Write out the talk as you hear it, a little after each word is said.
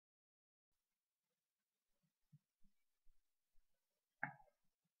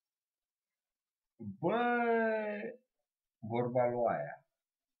Bă, vorba lui aia.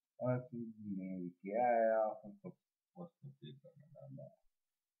 Aia a fost da.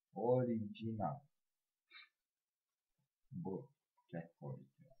 Original. Bă, chiar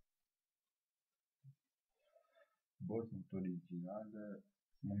original. Bă, sunt originală,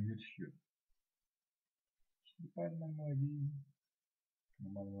 mă mir și eu. Și după aia nu mai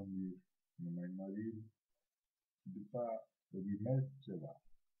mărim, și după aia rimesc ceva.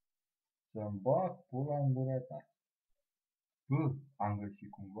 Să-mi bag pula în gura ta. Bă, am găsit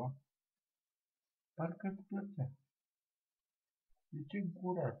cumva? Parcă-ți plăcea. De ce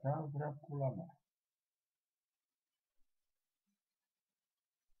gura ta vrea pula mea?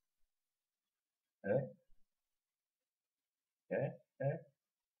 E? E? E?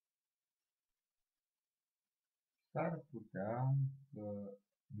 S-ar putea să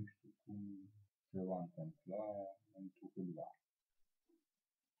nu știu cum se va întâmpla întrucândva.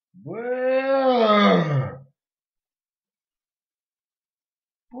 Bă!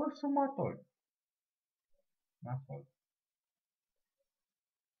 Poți să mă atoli. Nasol.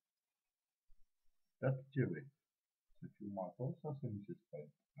 Dar tu ce vrei? Să fiu matol sau să mi se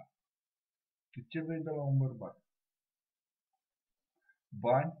spune? Da. Tu ce vrei de la un bărbat?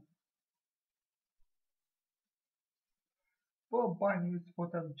 Bani? Bă, banii îți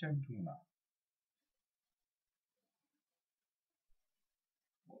pot aduce într-una.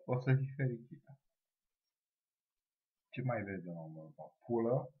 O să fii fericită. Ce mai vrei de la un bărbat?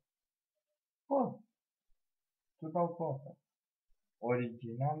 Pulă? Bă, tu dau toată.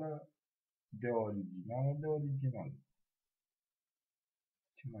 Originală, de originală.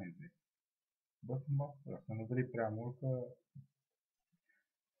 Ce mai vrei? Bă, să-mi bag pula. Să nu vrei prea mult că...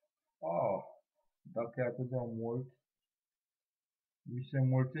 Oh, dacă e atât de mult, mi se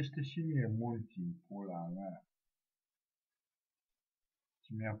mulțește și mie mult în pula mea.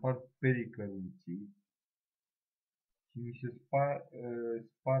 Și mi-apar pericărunții și mi se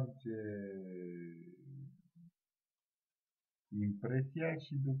sparge impresia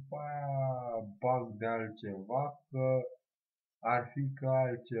și după aia bag de altceva că ar fi ca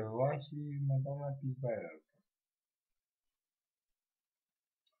altceva și mă dau la pizdaia.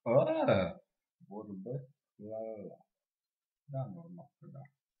 Vorbesc la ăla. Da, normal că da.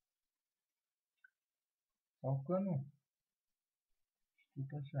 Sau că nu. Și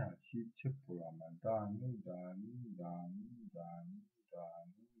tot așa. Și ce pula mea? Da, nu, da, nu, da, nu, da, nu, da,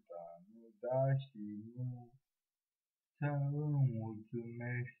 nu, da, nu, da și nu. Să îmi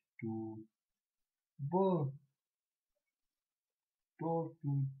mulțumești tu. Bă,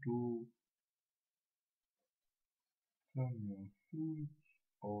 totul tu. Să-mi însuți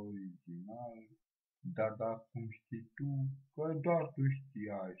original. Dar cum știi tu, că doar tu știi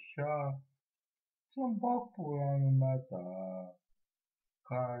așa, să-mi bag pula în lumea ta,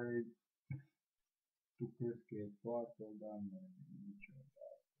 care tu crezi că e toată, dar nu e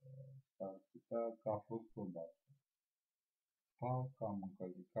niciodată. S-ar putea că a fost odată. Că am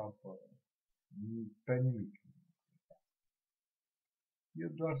încălzicat pe nimic. Eu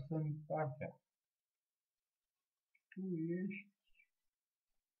doar sunt așa. Tu ești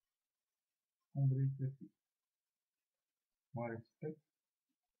cum vrei să fii. Mă respect,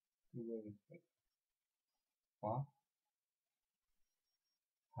 tu vă respect. Pa?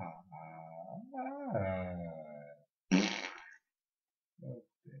 Ha, ha.